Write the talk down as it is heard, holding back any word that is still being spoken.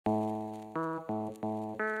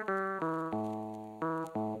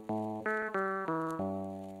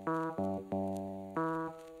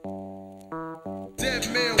Dead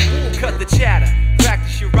man walking. Cut the chatter,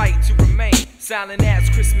 practice your right to remain silent as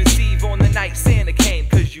Christmas Eve on the night Santa came.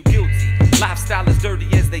 Cause you guilty, lifestyle as dirty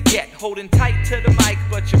as they get. Holding tight to the mic,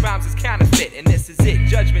 but your rhymes is counterfeit. And this is it,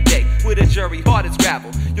 Judgment Day, with a jury hard as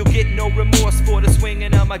gravel. You'll get no remorse for the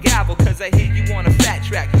swinging of my gavel. Cause I hear you on a fat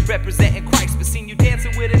track, representing Christ. But seen you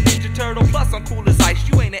dancing with a Ninja Turtle, plus on Cool as Ice.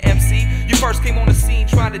 You ain't an MC, you first came on the scene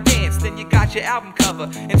trying to dance. Then you got your album cover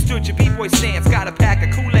and stood your b-boy stance. Got a pack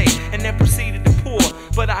of Kool-Aid and then proceeded to pour.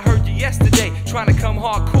 But I heard you yesterday trying to come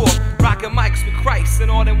hardcore, rocking mics with Christ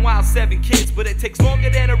and all them wild 7 kids. But it takes longer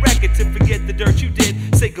than a record to forget the dirt you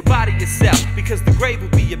did. Say goodbye to yourself, because the grave will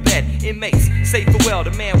be your bed. Inmates, say farewell,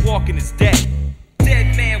 the man walking is dead.